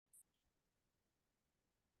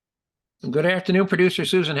Good afternoon, producer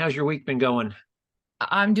Susan. How's your week been going?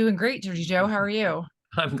 I'm doing great, Georgie Joe. How are you?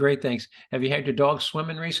 I'm great, thanks. Have you had your dog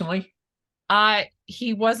swimming recently?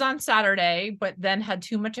 He was on Saturday, but then had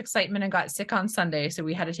too much excitement and got sick on Sunday, so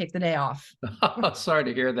we had to take the day off. Sorry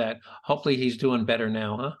to hear that. Hopefully he's doing better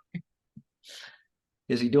now, huh?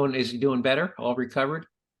 Is he doing better? All recovered?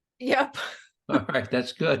 Yep. All right,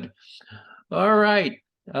 that's good. All right.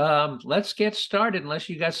 Let's get started unless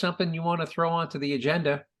you got something you want to throw onto the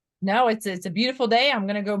agenda. No, it's a beautiful day. I'm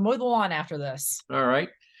gonna go mow the lawn after this. All right.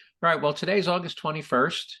 All right. Well, today's August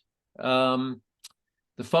 21st. Um,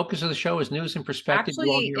 the focus of the show is news and perspective. You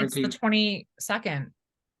all Actually, hear it's the into 22nd.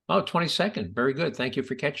 Oh, 22nd. Very good. Thank you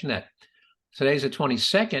for catching that. Today's the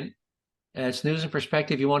 22nd. It's news and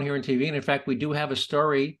perspective you won't hear on TV. And in fact, we do have a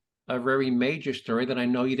story, a very major story that I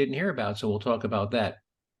know you didn't hear about. So we'll talk about that.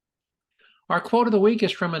 Our quote of the week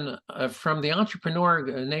is from the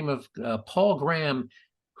entrepreneur name of Paul Graham,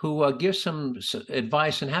 who gives some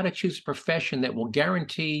advice on how to choose a profession that will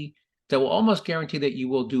almost guarantee that you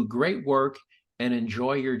will do great work and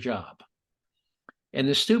enjoy your job. And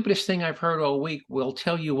the stupidest thing I've heard all week will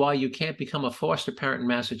tell you why you can't become a foster parent in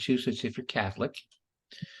Massachusetts if you're Catholic.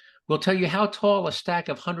 We'll tell you how tall a stack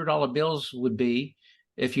of $100 bills would be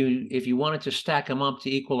if you wanted to stack them up to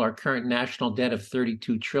equal our current national debt of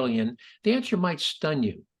 32 trillion. The answer might stun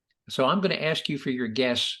you. So I'm going to ask you for your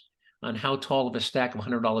guess on how tall of a stack of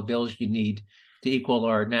 $100 bills you need to equal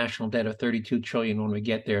our national debt of 32 trillion when we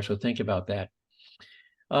get there. So think about that.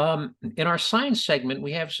 In our science segment,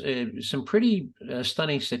 we have some pretty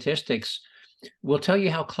stunning statistics. We'll tell you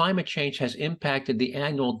how climate change has impacted the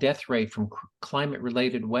annual death rate from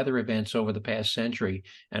climate-related weather events over the past century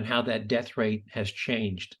and how that death rate has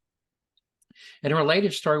changed. In a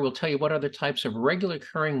related story, we'll tell you what other types of regular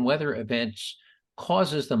occurring weather events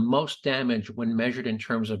causes the most damage when measured in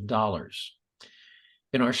terms of dollars.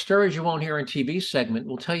 In our stories you won't hear on TV segment,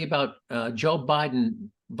 we'll tell you about Joe Biden,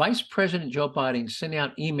 Vice President Joe Biden, sending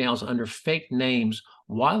out emails under fake names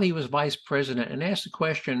while he was vice president and asked the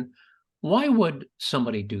question, why would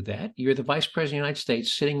somebody do that? You're the vice president of the United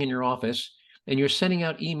States sitting in your office and you're sending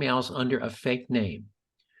out emails under a fake name.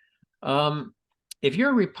 Um, if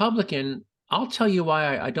you're a Republican, I'll tell you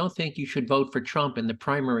why I don't think you should vote for Trump in the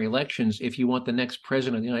primary elections if you want the next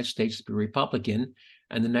president of the United States to be Republican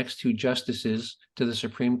and the next two justices to the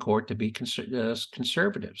Supreme Court to be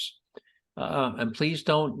conservatives. And please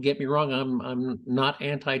don't get me wrong, I'm not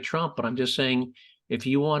anti-Trump, but I'm just saying if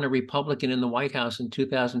you want a Republican in the White House in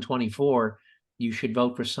 2024, you should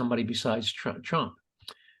vote for somebody besides Trump.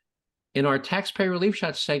 In our taxpayer relief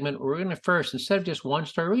shot segment, we're going to first, instead of just one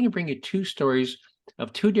story, we're going to bring you two stories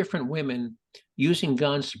of two different women using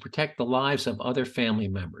guns to protect the lives of other family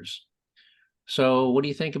members. So what do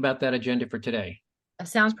you think about that agenda for today? That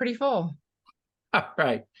sounds pretty full. All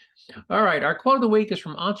right. All right. Our quote of the week is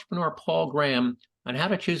from entrepreneur Paul Graham on how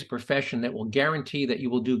to choose a profession that will guarantee that you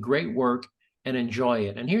will do great work and enjoy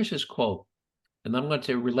it. And here's his quote. And I'm going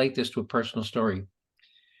to relate this to a personal story.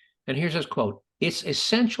 And here's his quote. It's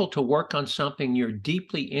essential to work on something you're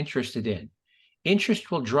deeply interested in. Interest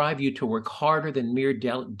will drive you to work harder than mere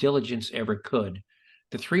diligence ever could.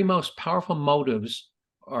 The three most powerful motives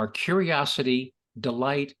are curiosity,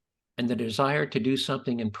 delight, and the desire to do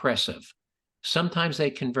something impressive. Sometimes they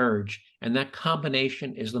converge, and that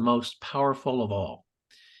combination is the most powerful of all.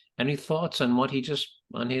 Any thoughts on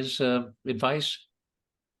on his advice?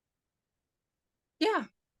 Yeah.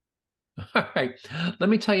 All right, let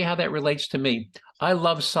me tell you how that relates to me. I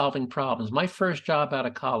love solving problems. My first job out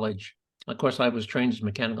of college, of course, I was trained as a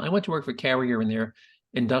mechanic. I went to work for Carrier in their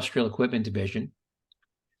industrial equipment division,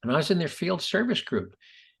 and I was in their field service group.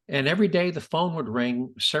 And every day the phone would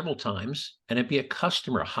ring several times, and it'd be a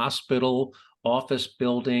customer, hospital, office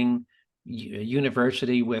building,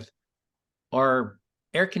 university with our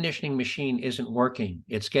air conditioning machine isn't working.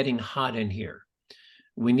 It's getting hot in here.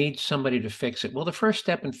 We need somebody to fix it. Well, the first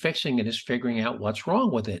step in fixing it is figuring out what's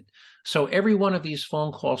wrong with it. So every one of these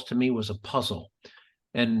phone calls to me was a puzzle.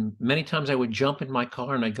 And many times I would jump in my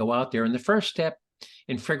car and I'd go out there. And the first step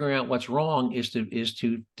in figuring out what's wrong is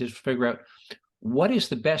to figure out what is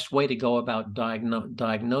the best way to go about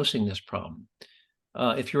diagnosing this problem.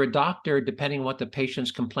 If you're a doctor, depending on what the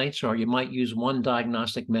patient's complaints are, you might use one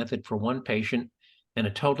diagnostic method for one patient and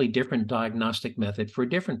a totally different diagnostic method for a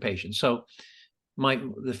different patient. So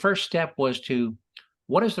the first step was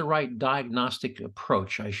what is the right diagnostic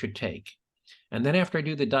approach I should take? And then after I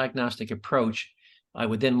do the diagnostic approach, I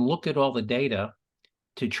would then look at all the data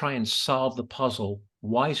to try and solve the puzzle.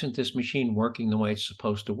 Why isn't this machine working the way it's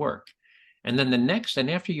supposed to work? And then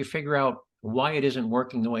after you figure out why it isn't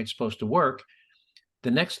working the way it's supposed to work,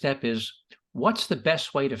 the next step is what's the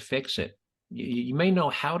best way to fix it? You may know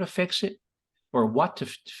how to fix it or what to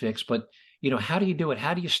fix, but how do you do it?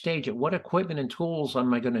 How do you stage it? What equipment and tools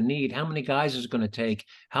am I going to need? How many guys is it going to take?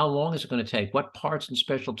 How long is it going to take? What parts and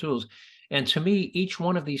special tools? And to me, each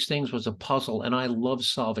one of these things was a puzzle, and I love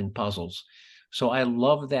solving puzzles. So I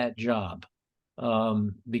love that job,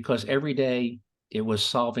 because every day it was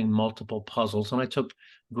solving multiple puzzles, and I took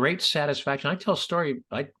great satisfaction. I tell story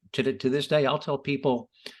to this day. I'll tell people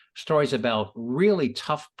stories about really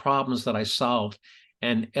tough problems that I solved,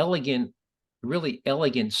 and really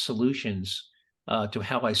elegant solutions to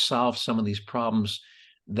how I solved some of these problems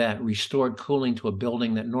that restored cooling to a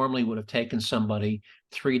building that normally would have taken somebody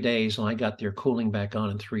 3 days, and I got their cooling back on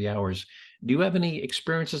in 3 hours. Do you have any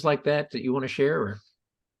experiences like that you want to share, or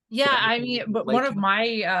Yeah, family I things you mean, can but relate one of to?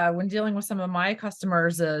 my when dealing with some of my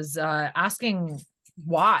customers is asking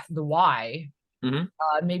why. Hmm.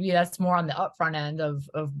 Maybe that's more on the upfront end of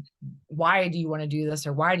why do you want to do this,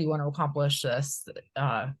 or why do you want to accomplish this?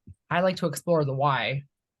 I like to explore the why.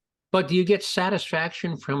 But do you get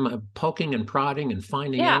satisfaction from poking and prodding and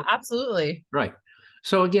finding Yeah, out? absolutely. Right.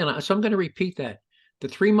 So again, so I'm going to repeat that. The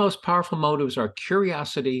three most powerful motives are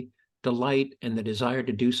curiosity, delight, and the desire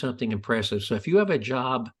to do something impressive. So if you have a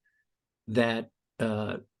job that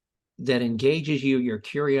uh, that engages you, your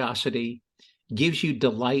curiosity, gives you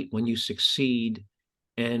delight when you succeed,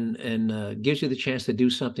 and gives you the chance to do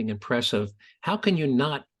something impressive, how can you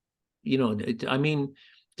not, I mean,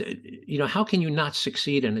 how can you not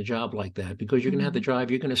succeed in a job like that? Because you're going to have the Mhm. drive,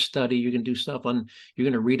 you're going to study, you're going to do stuff you're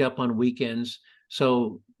going to read up on weekends.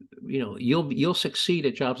 So, you'll succeed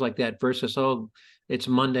at jobs like that versus, oh, it's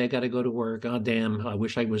Monday, I got to go to work. Oh, damn, I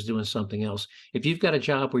wish I was doing something else. If you've got a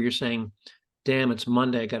job where you're saying, damn, it's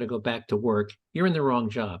Monday, I got to go back to work, you're in the wrong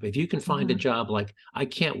job. If you can find a Mhm. job like, I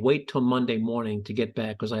can't wait till Monday morning to get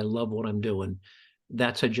back because I love what I'm doing,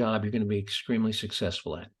 that's a job you're going to be extremely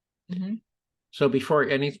successful at. Mhm. So before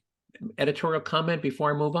any editorial comment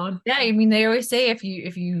before I move on, Yeah, I mean, they always say if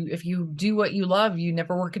you do what you love, you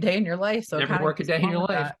never work a day in your life. So it never kind of work a goes day in along your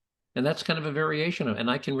with life. that. And that's kind of a variation of, and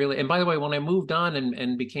I can really, and by the way, when I moved on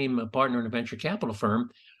and became a partner in a venture capital firm,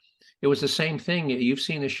 it was the same thing. You've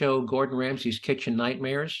seen the show Gordon Ramsay's Kitchen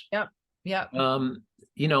Nightmares. Yep. Yep. Um,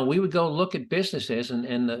 we would go look at businesses,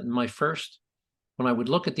 and my first, when I would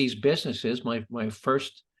look at these businesses, my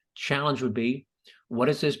first challenge would be, what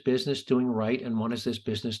is this business doing right, and what is this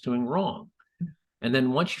business doing wrong? And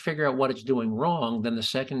then once you figure out what it's doing wrong, then the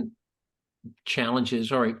second challenge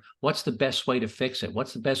is, all right, what's the best way to fix it?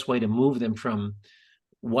 What's the best way to move them from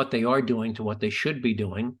what they are doing to what they should be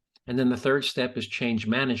doing? And then the third step is change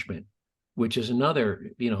management, which is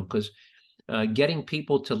another, because getting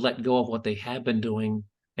people to let go of what they have been doing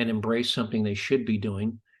and embrace something they should be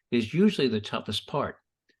doing is usually the toughest part.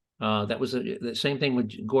 That was the same thing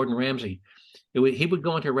with Gordon Ramsay. He would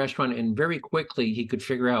go into a restaurant, and very quickly he could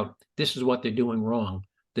figure out this is what they're doing wrong.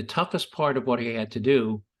 The toughest part of what he had to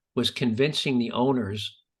do was convincing the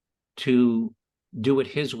owners to do it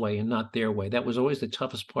his way and not their way. That was always the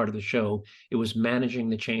toughest part of the show. It was managing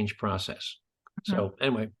the change process. Mhm. So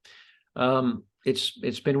anyway,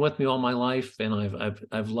 it's been with me all my life, and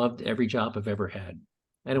I've loved every job I've ever had.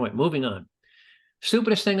 Anyway, moving on.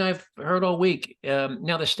 Stupidest thing I've heard all week.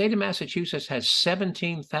 Now, the state of Massachusetts has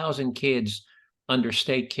 17,000 kids under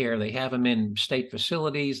state care. They have them in state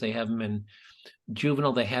facilities, they have them in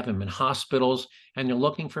juvenile, they have them in hospitals, and they're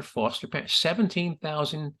looking for foster parents.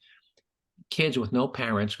 17,000 kids with no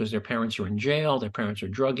parents because their parents are in jail, their parents are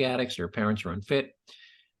drug addicts, their parents are unfit.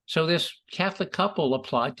 So this Catholic couple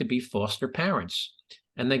applied to be foster parents,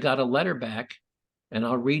 and they got a letter back, and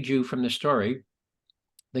I'll read you from the story.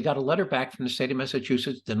 They got a letter back from the state of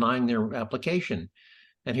Massachusetts denying their application.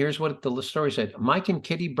 And here's what the story said. Mike and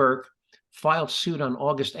Kitty Burke filed suit on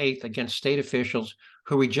August 8th against state officials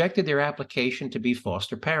who rejected their application to be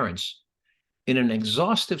foster parents. In an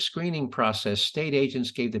exhaustive screening process, state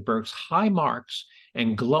agents gave the Burkes high marks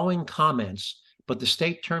and glowing comments, but the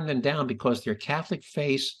state turned them down because their Catholic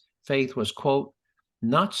faith was, quote,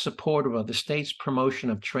 not supportive of the state's promotion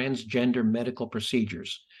of transgender medical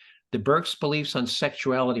procedures. The Burkes' beliefs on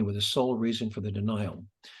sexuality were the sole reason for the denial.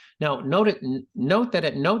 Now, note that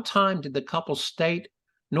at no time did the couple state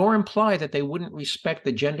nor imply that they wouldn't respect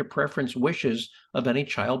the gender preference wishes of any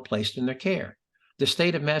child placed in their care. The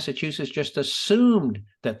state of Massachusetts just assumed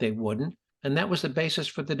that they wouldn't, and that was the basis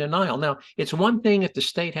for the denial. Now, it's one thing if the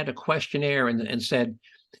state had a questionnaire and said,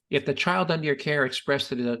 if the child under your care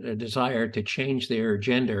expressed a desire to change their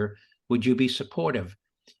gender, would you be supportive?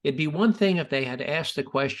 It'd be one thing if they had asked the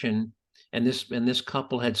question and this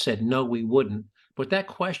couple had said, no, we wouldn't. But that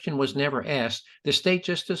question was never asked. The state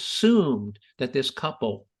just assumed that this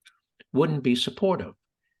couple wouldn't be supportive.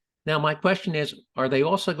 Now, my question is, are they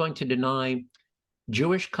also going to deny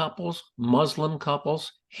Jewish couples, Muslim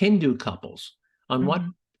couples, Hindu couples? On what?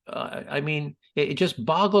 I mean, it just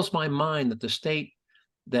boggles my mind that the state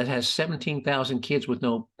that has 17,000 kids with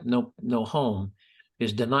no home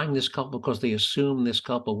is denying this couple because they assume this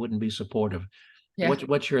couple wouldn't be supportive. Yeah.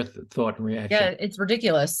 What's your thought and reaction? Yeah, it's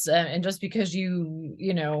ridiculous. And just because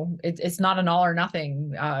it's not an all or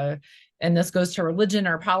nothing. And this goes to religion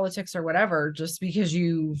or politics or whatever, just because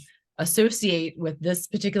you associate with this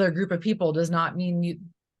particular group of people does not mean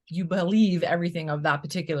you believe everything of that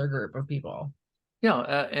particular group of people. Yeah,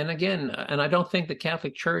 and again, and I don't think the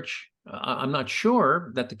Catholic Church, I'm not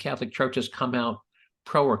sure that the Catholic Church has come out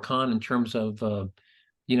pro or con in terms of,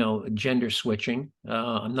 gender switching.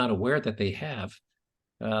 I'm not aware that they have.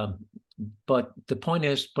 But the point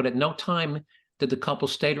is, but at no time did the couple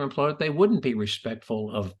state or employer they wouldn't be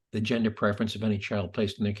respectful of the gender preference of any child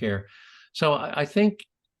placed in their care. So I think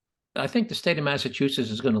the state of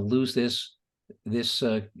Massachusetts is going to lose this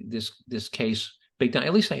case big time.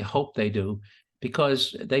 At least I hope they do,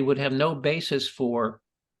 because they would have no basis for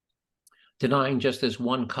denying just this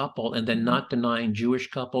one couple and then not denying Jewish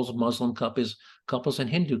couples, Muslim couples, and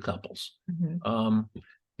Hindu couples.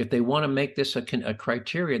 If they want to make this a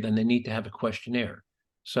criteria, then they need to have a questionnaire.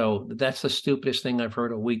 So that's the stupidest thing I've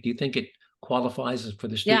heard all week. Do you think it qualifies for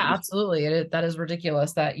the Yeah, stupidest? absolutely. That is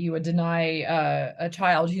ridiculous that you would deny a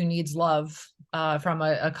child who needs love from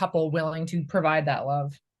a couple willing to provide that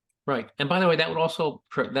love. Right. And by the way, that would also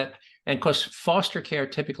and of course, foster care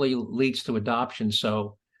typically leads to adoption.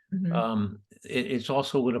 So it's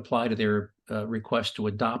also would apply to their request to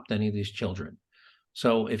adopt any of these children.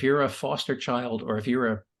 So if you're a foster child, or if you're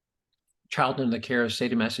a child in the care of the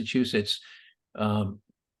state of Massachusetts,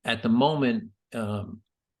 at the moment,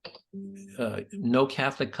 no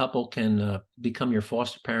Catholic couple can become your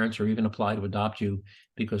foster parents or even apply to adopt you,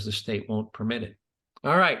 because the state won't permit it.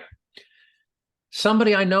 All right.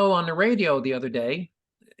 Somebody I know on the radio the other day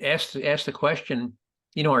asked the question,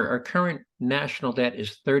 our current national debt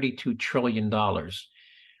is $32 trillion.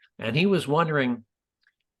 And he was wondering,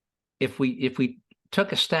 if we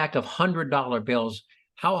took a stack of $100 bills,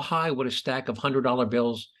 how high would a stack of $100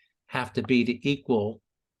 bills have to be to equal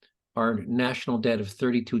our national debt of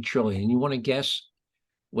 $32 trillion? And you want to guess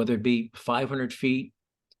whether it be 500 feet,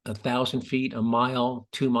 1,000 feet, a mile,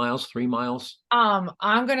 2 miles, 3 miles? I'm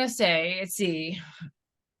gonna say, let's see,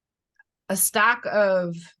 a stack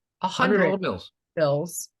of $100 bills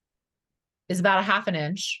bills is about a half an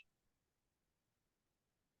inch.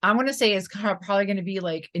 I'm gonna say it's probably gonna be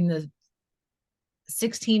like in the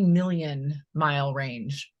 16 million mile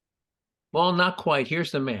range. Well, not quite.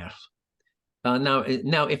 Here's the math. Now,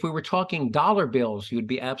 if we were talking dollar bills, you'd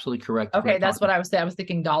be absolutely correct. Okay, that's what I was saying. I was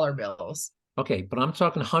thinking dollar bills. Okay, but I'm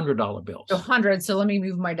talking $100 bills. So 100. So let me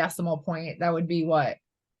move my decimal point. That would be what?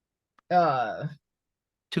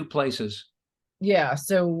 2 places. Yeah.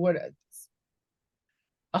 So what?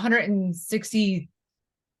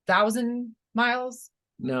 160,000 miles.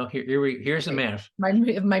 No, here's the math.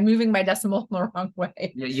 Am I moving my decimal the wrong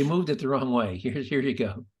way? Yeah, you moved it the wrong way. Here you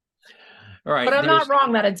go. All right. But I'm not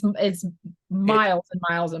wrong that it's miles and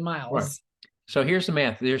miles and miles. Right. So here's the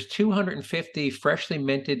math. There's 250 freshly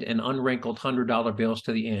minted and unwrinkled $100 bills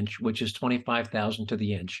to the inch, which is 25,000 to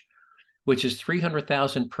the inch, which is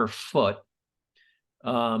 300,000 per foot,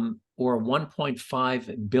 or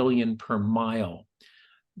 1.5 billion per mile.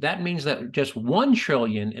 That means that just 1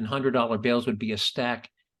 trillion in $100 bills would be a stack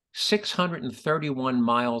 631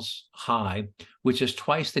 miles high, which is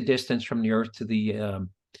twice the distance from the Earth to the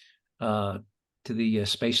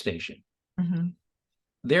space station.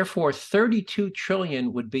 Therefore, 32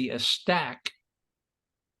 trillion would be a stack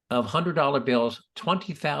of $100 bills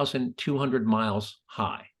 20,200 miles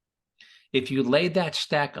high. If you laid that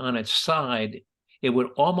stack on its side, it would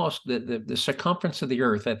almost, the circumference of the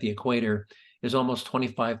Earth at the equator is almost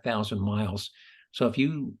 25,000 miles. So if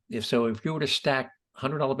you were to stack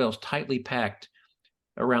 $100 bills tightly packed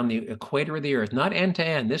around the equator of the Earth, not end to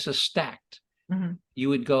end, this is stacked, you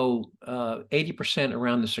would go 80%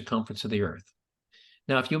 around the circumference of the Earth.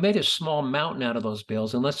 Now, if you made a small mountain out of those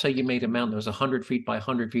bills, and let's say you made a mountain that was 100 feet by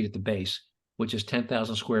 100 feet at the base, which is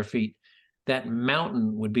 10,000 square feet, that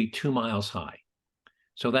mountain would be 2 miles high.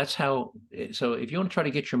 So that's how, so if you want to try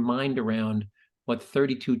to get your mind around what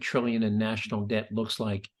 32 trillion in national debt looks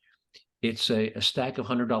like, it's a stack of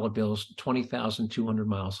 $100 bills, 20,200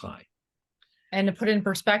 miles high. And to put in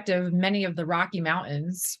perspective, many of the Rocky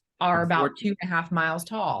Mountains are about 2.5 miles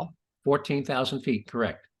tall. 14,000 feet,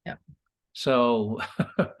 correct. Yeah. So,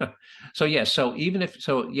 so even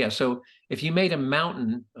if if you made a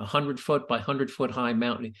mountain 100-foot by 100-foot high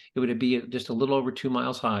mountain, it would be just a little over 2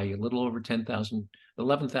 miles high, a little over 10,000,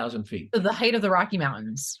 11,000 feet. So the height of the Rocky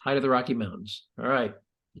Mountains. Height of the Rocky Mountains. All right.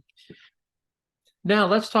 Now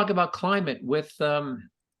let's talk about climate with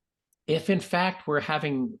if in fact we're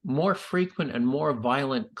having more frequent and more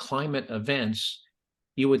violent climate events,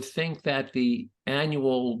 you would think that the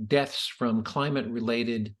annual deaths from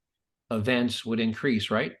climate-related events would increase,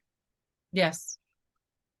 right? Yes.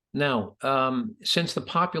 Now, since the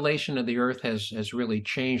population of the Earth has really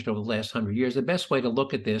changed over the last 100 years, the best way to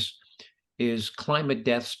look at this is climate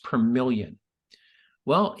deaths per million.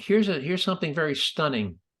 Well, here's something very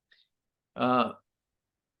stunning. And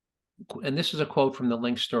this is a quote from the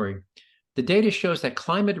Link story. The data shows that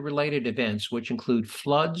climate-related events, which include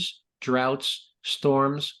floods, droughts,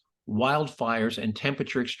 storms, wildfires, and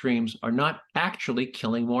temperature extremes, are not actually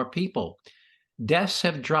killing more people. Deaths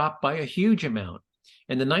have dropped by a huge amount.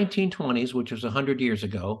 In the 1920s, which was 100 years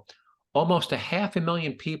ago, almost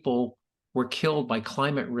 500,000 people were killed by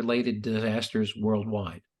climate-related disasters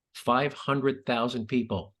worldwide. 500,000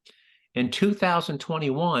 people. In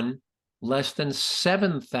 2021, less than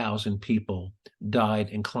 7,000 people died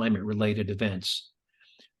in climate-related events,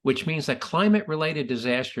 which means that climate-related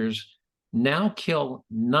disasters now kill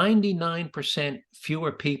 99%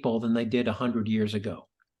 fewer people than they did 100 years ago.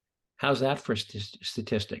 How's that for a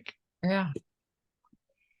statistic? Yeah.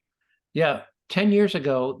 Yeah, 10 years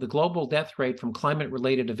ago, the global death rate from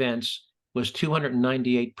climate-related events was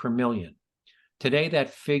 298 per million. Today,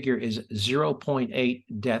 that figure is 0.8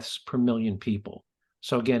 deaths per million people.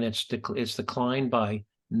 So again, it's declined by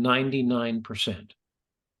 99%.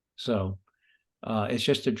 So it's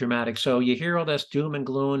just a dramatic. So you hear all this doom and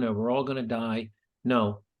gloom, and we're all going to die.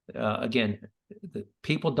 No, again, the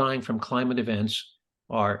people dying from climate events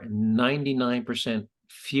are 99%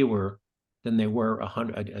 fewer than they were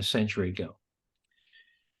a century ago.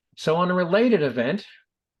 So on a related event,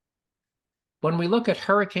 when we look at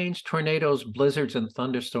hurricanes, tornadoes, blizzards, and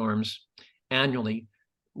thunderstorms annually,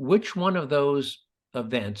 which one of those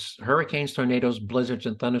events, hurricanes, tornadoes, blizzards,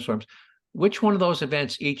 and thunderstorms, which one of those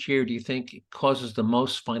events each year do you think causes the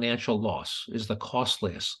most financial loss, is the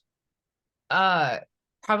costliest?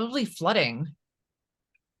 Probably flooding.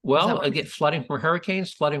 Well, again, flooding from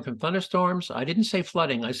hurricanes, flooding from thunderstorms. I didn't say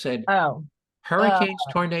flooding. I said hurricanes,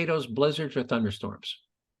 tornadoes, blizzards, or thunderstorms.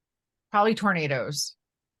 Probably tornadoes.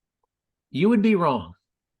 You would be wrong.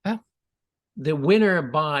 Oh. The winner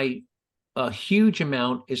by a huge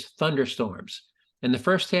amount is thunderstorms. And the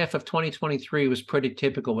first half of 2023 was pretty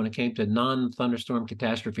typical when it came to non-thunderstorm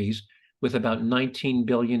catastrophes, with about 19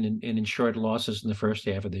 billion in insured losses in the first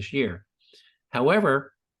half of this year.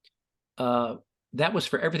 However, that was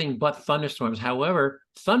for everything but thunderstorms. However,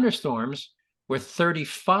 thunderstorms were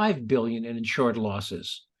 35 billion in insured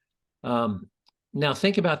losses. Now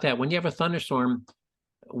think about that. When you have a thunderstorm,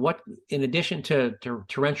 what, in addition to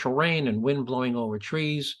torrential rain and wind blowing over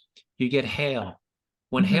trees, you get hail.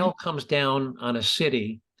 When hail comes down on a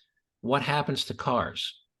city, what happens to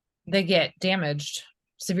cars? They get damaged,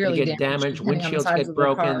 severely they get damaged. Windshields get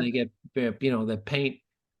broken. They get, the paint.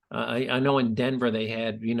 I know in Denver they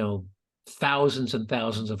had, thousands and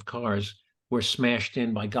thousands of cars were smashed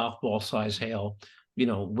in by golf ball size hail.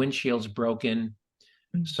 Windshields broken.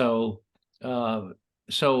 So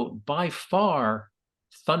by far,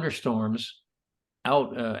 thunderstorms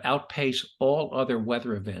outpace all other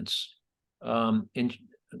weather events. And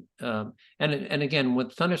again,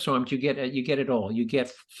 with thunderstorms, you get it all. You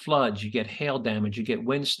get floods, you get hail damage, you get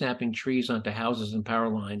wind snapping trees onto houses and power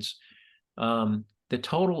lines. The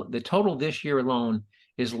total this year alone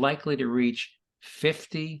is likely to reach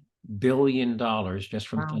 $50 billion just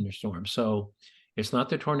from thunderstorms. So it's not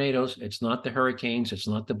the tornadoes, it's not the hurricanes, it's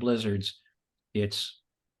not the blizzards, it's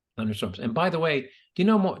thunderstorms. And by the way, do you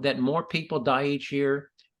know that more people die each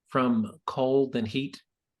year from cold than heat?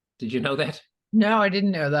 Did you know that? No, I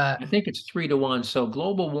didn't know that. I think it's 3 to 1. So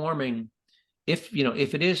global warming, if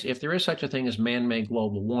there is such a thing as man-made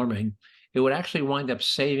global warming, it would actually wind up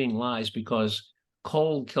saving lives, because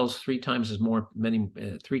cold kills 3 times as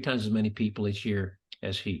many people each year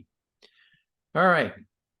as heat. All right.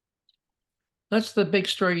 That's the big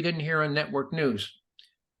story you didn't hear on network news.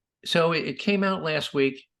 So it came out last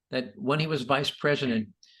week that when he was vice president,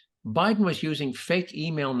 Biden was using fake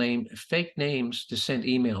names to send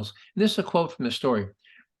emails. And this is a quote from the story.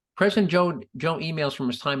 President Joe emails from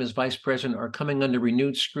his time as vice president are coming under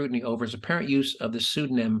renewed scrutiny over his apparent use of the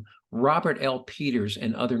pseudonym Robert L. Peters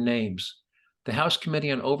and other names. The House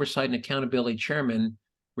Committee on Oversight and Accountability chairman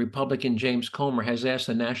Republican James Comer has asked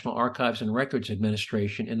the National Archives and Records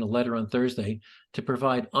Administration in a letter on Thursday to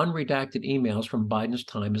provide unredacted emails from Biden's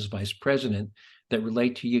time as vice president that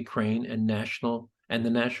relate to Ukraine and the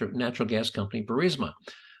natural gas company Burisma.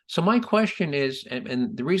 So my question is,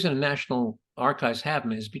 and the reason the National Archives have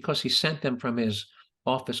them is because he sent them from his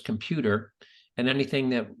office computer, and anything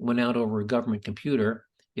that went out over a government computer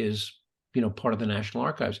is, part of the National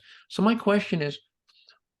Archives. So my question is,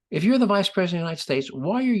 if you're the vice president of the United States,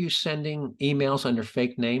 why are you sending emails under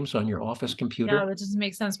fake names on your office No, computer? that doesn't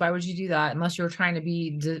make sense. Why would you do that unless you're trying to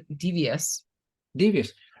be devious?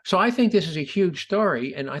 Devious. So I think this is a huge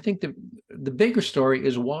story, and I think the bigger story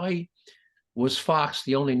is, why was Fox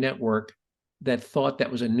the only network that thought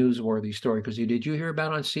that was a newsworthy story? Because did you hear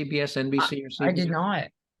about it on CBS, NBC, or I did CBS? not.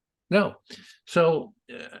 No. So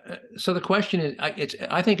so the question is,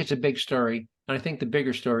 I think it's a big story, and I think the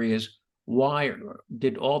bigger story is, why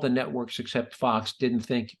did all the networks except Fox didn't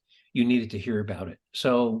think you needed to hear about it?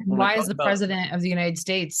 So when I Why is talk the about, president of the United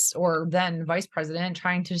States, or then vice president,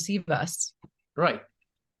 trying to deceive us? right,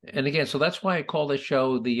 and again, so that's why I call this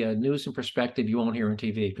show the news and perspective you won't hear on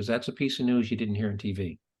TV, because that's a piece of news you didn't hear on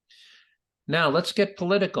TV. Now let's get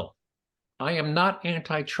political. I am not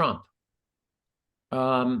anti-Trump.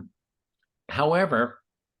 However,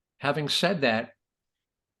 having said that,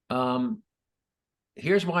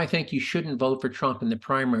 here's why I think you shouldn't vote for Trump in the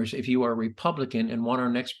primaries if you are a Republican and want our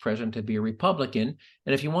next president to be a Republican,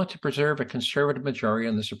 and if you want to preserve a conservative majority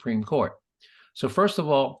on the Supreme Court. So first of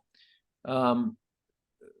all,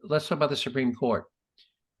 let's talk about the Supreme Court.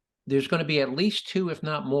 There's going to be at least 2, if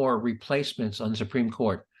not more, replacements on the Supreme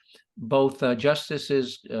Court. Both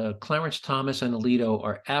Justices Clarence Thomas and Alito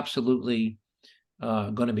are absolutely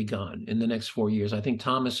going to be gone in the next 4 years. I think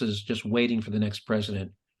Thomas is just waiting for the next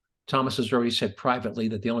president. Thomas has already said privately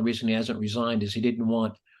that the only reason he hasn't resigned is he didn't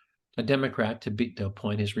want a Democrat to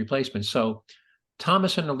appoint his replacement. So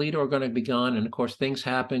Thomas and Alito are going to be gone, and of course things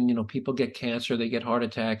happen. People get cancer, they get heart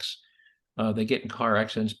attacks, they get in car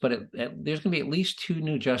accidents. But there's going to be at least 2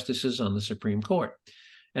 new justices on the Supreme Court,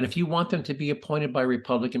 and if you want them to be appointed by a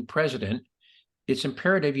Republican president, it's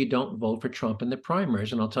imperative you don't vote for Trump in the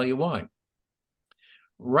primaries, and I'll tell you why.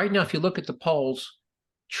 Right now, if you look at the polls,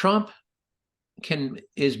 Trump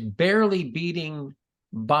is barely beating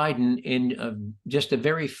Biden in just a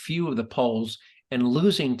very few of the polls, and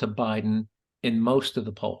losing to Biden in most of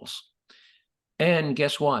the polls. And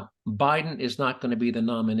guess what? Biden is not going to be the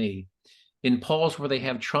nominee. In polls where they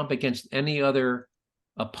have Trump against any other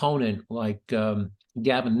opponent, like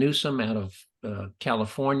Gavin Newsom out of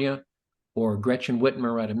California, or Gretchen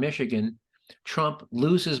Whitmer out of Michigan, Trump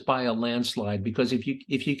loses by a landslide, because if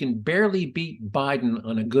you can barely beat Biden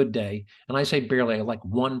on a good day, and I say barely, like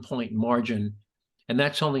 1 point margin, and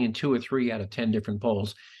that's only in 2 or 3 out of 10 different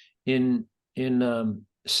polls. In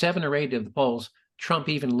 7 or 8 of the polls, Trump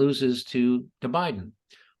even loses to Biden.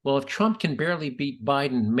 Well, if Trump can barely beat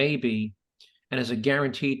Biden, maybe, and is a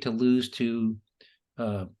guarantee to lose to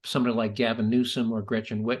somebody like Gavin Newsom or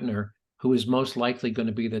Gretchen Whitmer, who is most likely going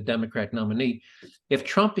to be the Democrat nominee. If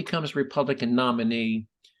Trump becomes Republican nominee,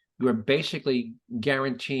 you are basically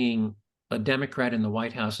guaranteeing a Democrat in the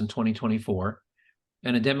White House in 2024.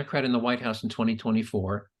 And a Democrat in the White House in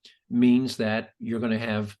 2024 means that you're going to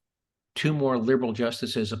have 2 more liberal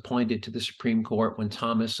justices appointed to the Supreme Court when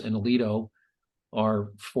Thomas and Alito are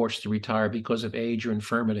forced to retire because of age or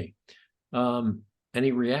infirmity.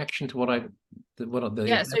 Any reaction to what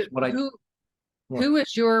Yeah. So who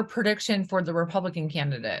is your prediction for the Republican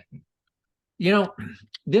candidate?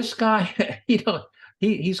 This guy,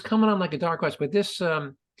 he's coming on like a dark horse, but this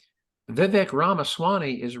Vivek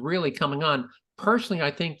Ramaswamy is really coming on. Personally,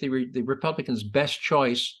 I think the Republicans' best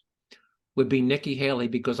choice would be Nikki Haley,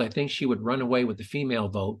 because I think she would run away with the female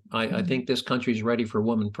vote. I think this country is ready for a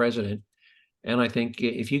woman president. And I think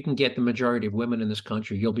if you can get the majority of women in this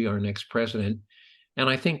country, you'll be our next president. And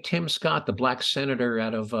I think Tim Scott, the black senator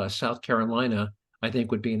out of South Carolina, I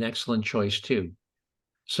think would be an excellent choice too.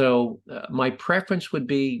 So my preference would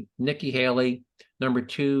be Nikki Haley, number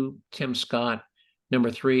 2, Tim Scott,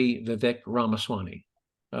 number 3, Vivek Ramaswamy.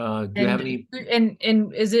 Do you have any?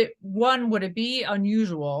 And would it be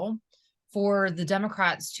unusual for the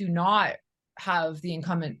Democrats to not have the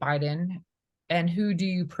incumbent Biden? And who do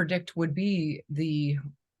you predict would be the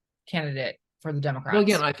candidate for the Democrats? Well,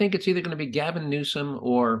 again, I think it's either going to be Gavin Newsom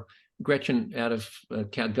or Gretchen out of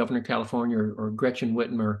governor of California, or Gretchen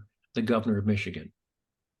Whitmer, the governor of Michigan.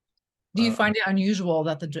 Do you find it unusual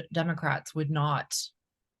that the Democrats would not?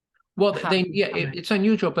 Well, it's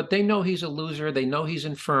unusual, but they know he's a loser. They know he's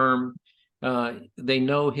infirm. They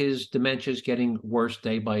know his dementia is getting worse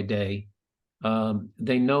day by day.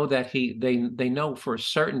 They know that they know for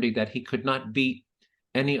certainty that he could not beat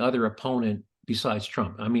any other opponent besides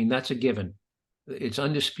Trump. I mean, that's a given. It's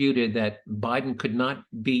undisputed that Biden could not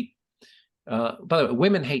beat. By the way,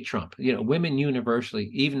 women hate Trump. You know, women universally,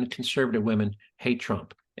 even conservative women, hate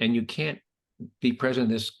Trump. And you can't be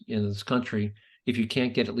president in this country if you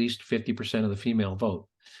can't get at least 50% of the female vote.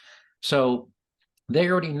 So they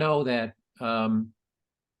already know that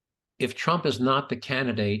if Trump is not the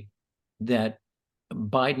candidate, that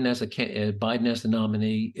Biden as the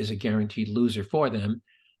nominee is a guaranteed loser for them.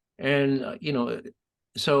 And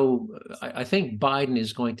so I think Biden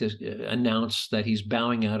is going to announce that he's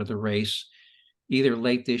bowing out of the race either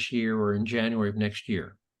late this year or in January of next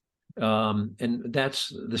year. And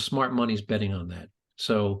that's the smart money's betting on that.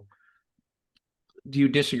 So do you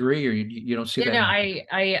disagree, or you don't see Yeah, that no,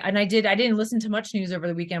 happening? I didn't listen to much news over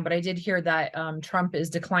the weekend, but I did hear that Trump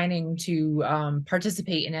is declining to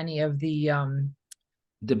participate in any of the uh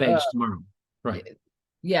Debates tomorrow, right?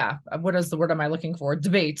 yeah, what is the word am I looking for?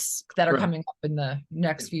 Debates that are Right. coming up in the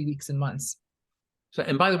next few weeks and months. So,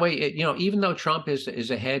 and by the way, even though Trump is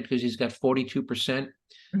ahead because he's got 42%,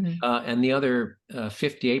 Mhm. and the other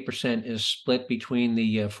 58% is split between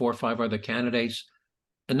the 4 or 5 other candidates.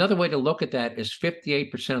 Another way to look at that is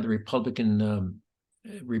 58% of the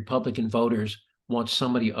Republican voters want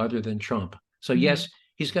somebody other than Trump. So Mhm. yes,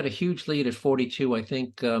 he's got a huge lead at 42. I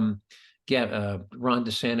think Ron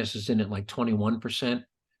DeSantis is in at like 21%.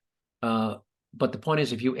 But the point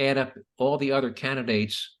is, if you add up all the other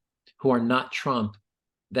candidates who are not Trump,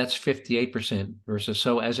 that's 58% versus.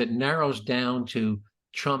 So as it narrows down to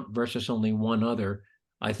Trump versus only one other,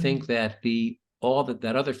 I think Mhm. that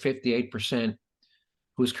that other 58%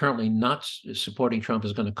 who's currently not supporting Trump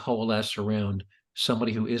is going to coalesce around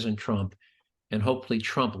somebody who isn't Trump. And hopefully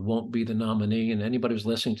Trump won't be the nominee. And anybody who's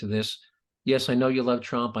listening to this, yes, I know you love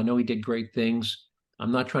Trump. I know he did great things.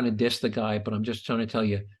 I'm not trying to diss the guy, but I'm just trying to tell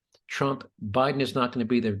you, Biden is not going to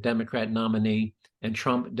be the Democrat nominee, and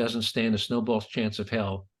Trump doesn't stand a snowball's chance of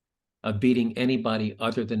hell of beating anybody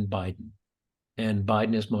other than Biden. And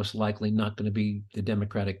Biden is most likely not going to be the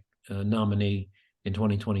Democratic nominee in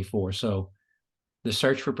 2024. So the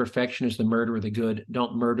search for perfection is the murder of the good.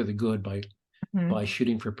 Don't murder the good by Mhm.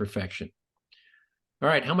 shooting for perfection. All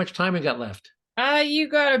right, how much time we got left? You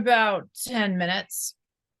got about 10 minutes.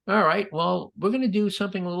 All right, well, we're going to do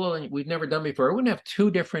something a little we've never done before. We're going to have 2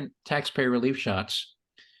 different taxpayer relief shots.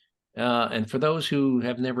 And for those who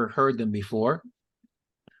have never heard them before,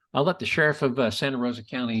 I'll let the sheriff of Santa Rosa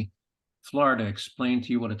County, Florida, explain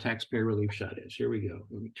to you what a taxpayer relief shot is. Here we go.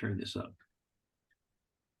 Let me turn this up.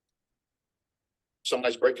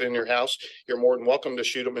 Somebody's breaking in your house, you're more than welcome to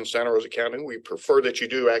shoot them in Santa Rosa County. We prefer that you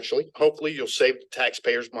do, actually. Hopefully, you'll save the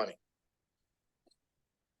taxpayers money.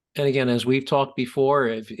 And again, as we've talked before,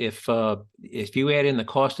 if you add in the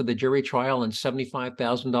cost of the jury trial and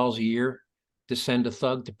 $75,000 a year to send a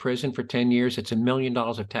thug to prison for 10 years, it's $1 million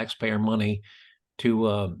of taxpayer money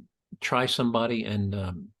to try somebody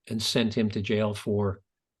and send him to jail for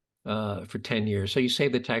 10 years. So you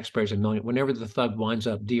save the taxpayers $1 million. Whenever the thug winds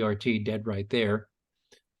up DRT dead right there,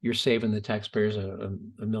 you're saving the taxpayers $1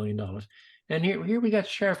 million. And here we got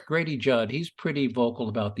Sheriff Grady Judd. He's pretty vocal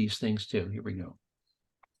about these things too. Here we go.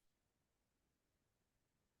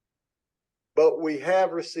 But we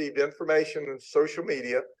have received information in social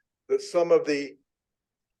media that some of the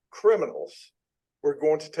criminals were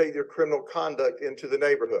going to take their criminal conduct into the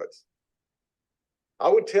neighborhoods. I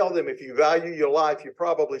would tell them, if you value your life, you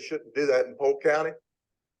probably shouldn't do that in Polk County,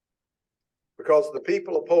 because the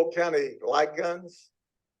people of Polk County like guns.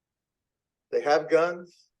 They have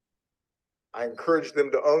guns. I encourage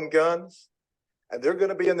them to own guns, and they're going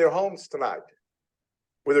to be in their homes tonight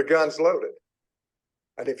with their guns loaded.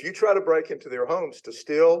 And if you try to break into their homes to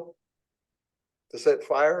steal, to set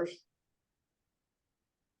fires,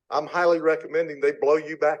 I'm highly recommending they blow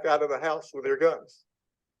you back out of the house with their guns.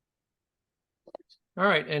 All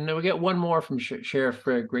right, and then we get one more from Sheriff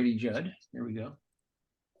Grady Judd. Here we go.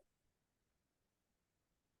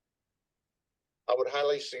 I would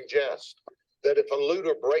highly suggest that if a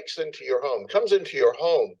looter breaks into your home, comes into your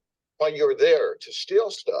home while you're there to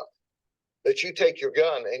steal stuff, that you take your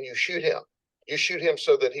gun and you shoot him. You shoot him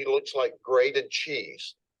so that he looks like grated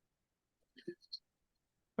cheese.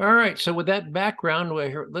 All right, so with that background,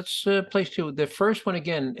 let's place to the first one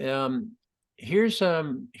again. Here's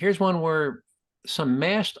one where some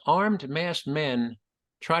armed masked men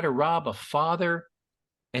try to rob a father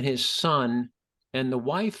and his son, and the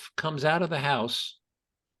wife comes out of the house.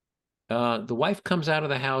 The wife comes out of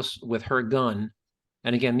the house with her gun,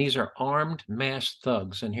 and again, these are armed masked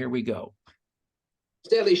thugs. And here we go.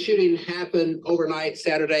 Deadly shooting happened overnight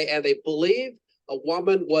Saturday, and they believe a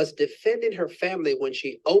woman was defending her family when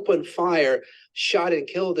she opened fire, shot and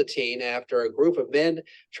killed the teen after a group of men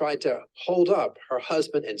tried to hold up her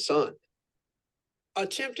husband and son.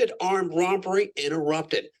 Attempted armed robbery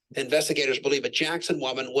interrupted. Investigators believe a Jackson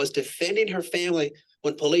woman was defending her family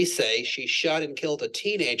when police say she shot and killed a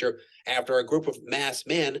teenager after a group of masked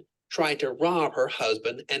men tried to rob her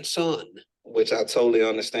husband and son. Which I totally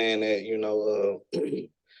understand that, you know, you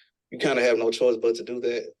kind of have no choice but to do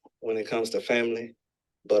that when it comes to family.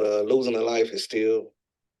 But losing a life is still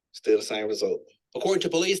the same result. According to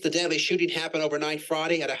police, the deadly shooting happened overnight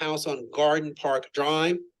Friday at a house on Garden Park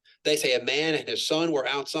Drive. They say a man and his son were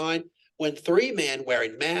outside when 3 men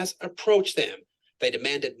wearing masks approached them. They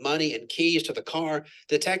demanded money and keys to the car.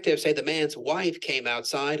 Detectives say the man's wife came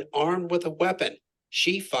outside armed with a weapon.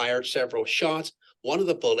 She fired several shots. One of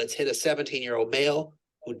the bullets hit a 17-year-old male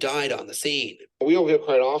who died on the scene. We over here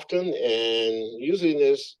quite often, and usually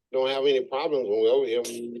this don't have any problems when we're over here.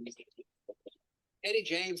 Eddie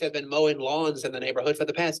James has been mowing lawns in the neighborhood for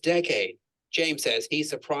the past decade. James says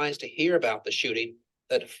he's surprised to hear about the shooting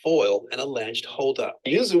that foiled an alleged holdup.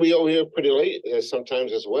 Usually we over here pretty late,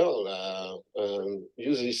 sometimes as well.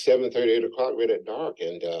 Usually 7:30, 8 o'clock, right at dark,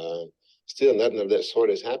 and still nothing of that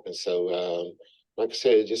sort has happened. So, like I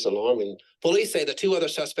said, it's just alarming. Police say the 2 other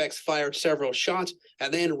suspects fired several shots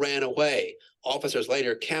and then ran away. Officers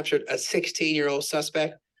later captured a 16-year-old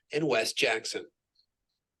suspect in West Jackson.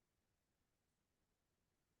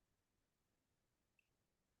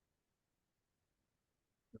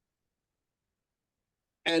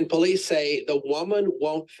 And police say the woman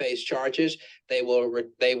won't face charges. They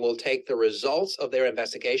will take the results of their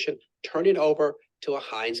investigation, turn it over to a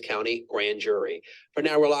Hinds County grand jury. For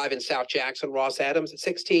now, we're live in South Jackson. Ross Adams at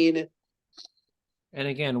 16. And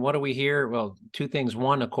again, what do we hear? Well, 2 things.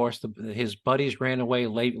 One, of course, his buddies ran away,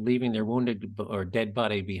 leaving their wounded or dead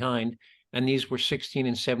body behind. And these were 16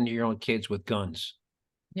 and 17-year-old kids with guns.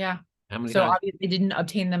 Yeah. How many So guns? obviously they didn't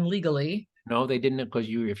obtain them legally. No, they didn't, because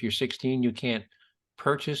if you're 16, you can't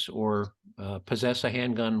purchase or possess a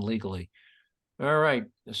handgun legally. All right,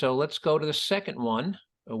 so let's go to the second one,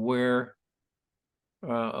 where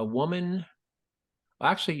a woman,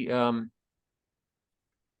 actually, yeah,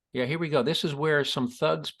 here we go. This is where some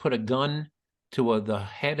thugs put a gun to the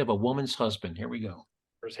head of a woman's husband. Here we go.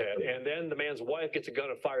 Head, and then the man's wife gets a gun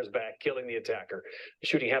and fires back, killing the attacker. The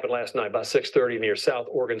shooting happened last night about 6:30 near South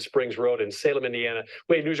Oregon Springs Road in Salem, Indiana.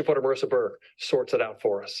 Wait, news reporter Marissa Burke sorts it out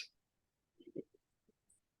for us.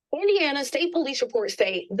 Indiana State Police reports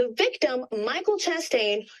say the victim, Michael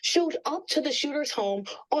Chastain, showed up to the shooter's home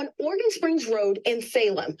on Oregon Springs Road in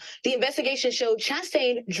Salem. The investigation showed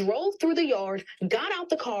Chastain drove through the yard, got out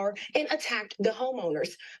the car, and attacked the homeowners.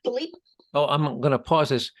 Police. Oh, I'm going to pause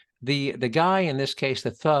this. The guy in this case,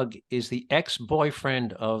 the thug, is the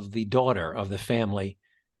ex-boyfriend of the daughter of the family,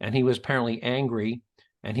 and he was apparently angry,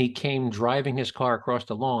 and he came driving his car across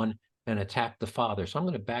the lawn and attacked the father. So I'm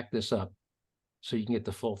going to back this up so you can get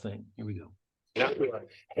the full thing. Here we go. Now to a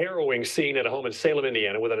harrowing scene at a home in Salem,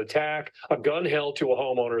 Indiana, with an attack, a gun held to a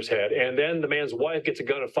homeowner's head, and then the man's wife gets a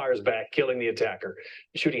gun and fires back, killing the attacker.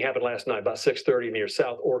 The shooting happened last night about 6:30 near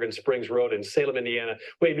South Oregon Springs Road in Salem, Indiana.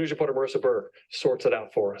 Wait, news reporter Marissa Burke sorts it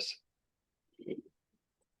out for us.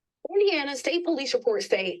 Indiana State Police reports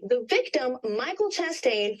say the victim, Michael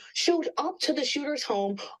Chastain, showed up to the shooter's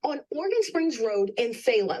home on Oregon Springs Road in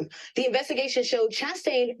Salem. The investigation showed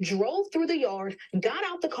Chastain drove through the yard, got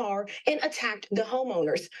out the car, and attacked the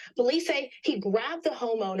homeowners. Police say he grabbed the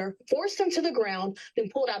homeowner, forced him to the ground, then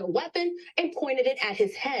pulled out a weapon and pointed it at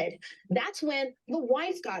his head. That's when the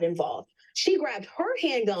wife got involved. She grabbed her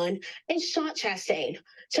handgun and shot Chastain.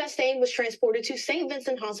 Chastain was transported to St.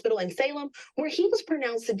 Vincent Hospital in Salem, where he was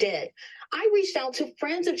pronounced dead. I reached out to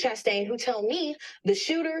friends of Chastain who tell me the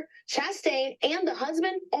shooter, Chastain, and the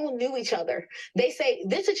husband all knew each other. They say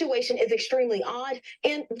this situation is extremely odd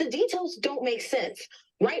and the details don't make sense.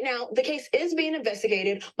 Right now, the case is being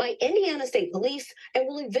investigated by Indiana State Police and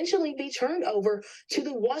will eventually be turned over to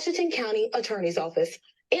the Washington County Attorney's Office.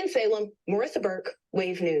 In Salem, Marissa Burke,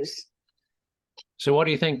 Wave News. So what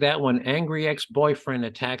do you think that one? Angry ex-boyfriend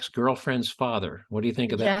attacks girlfriend's father. What do you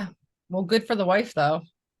think of that? Yeah. Well, good for the wife though.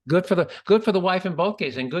 Good for the wife in both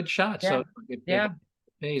cases, and good shot. Yeah. So Yeah. it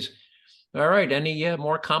pays. All right. Any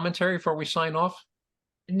more commentary before we sign off?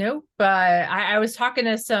 Nope. I was talking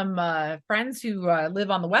to some friends who live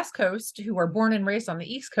on the West Coast who were born and raised on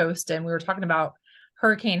the East Coast, and we were talking about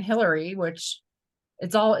Hurricane Hillary, which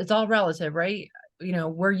it's all relative, right? You know,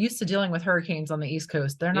 we're used to dealing with hurricanes on the East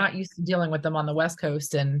Coast. They're not used to dealing with them on the West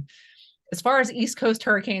Coast. And as far as East Coast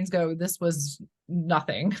hurricanes go, this was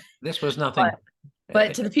nothing. This was nothing.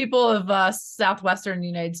 But to the people of southwestern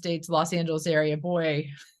United States, Los Angeles area, boy,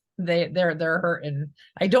 they're hurting.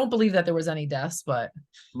 I don't believe that there was any deaths, but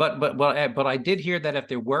but I did hear that if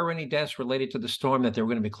there were any deaths related to the storm, that they were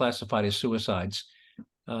going to be classified as suicides.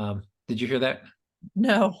 Did you hear that?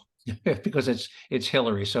 no. Because it's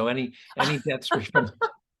Hillary. So any deaths from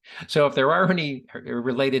so if there are any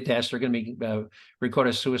related deaths, they're going to be recorded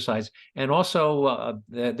as suicides. And also,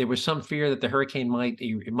 there was some fear that the hurricane might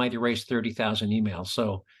erase 30,000 emails.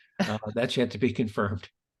 So that's yet to be confirmed.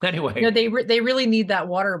 Anyway, No, they really need that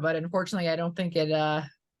water, but unfortunately, I don't think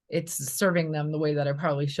it's serving them the way that it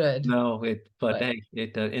probably should. no, but But- hey,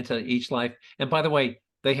 into each life. And by the way,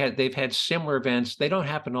 they've had similar events. They don't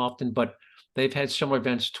happen often, but they've had similar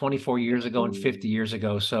events 24 years ago and 50 years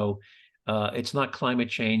ago. So it's not climate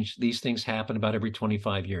change. These things happen about every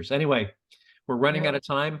 25 years. Anyway, we're running out of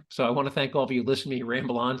time. So I want to thank all of you listening to me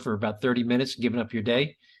ramble on for about 30 minutes, giving up your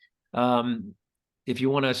day. If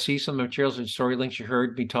you want to see some materials and story links you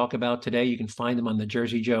heard me talk about today, you can find them on the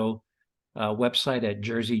Jersey Joe website at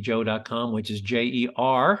jerseyjoe.com, which is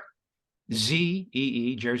JERZEE,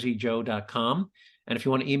 jerseyjoe.com. And if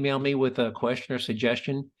you want to email me with a question or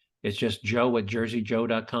suggestion, it's just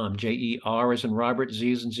joe@jerseyjoe.com. JER as in Robert,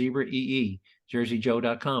 Z as in zebra, EE,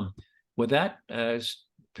 jerseyjoe.com. With that,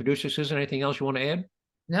 producer Susan, anything else you want to add?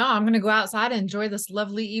 No, I'm going to go outside and enjoy this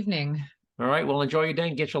lovely evening. All right, well, enjoy your day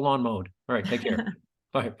and get your lawn mowed. All right, take care.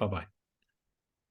 All right, bye-bye.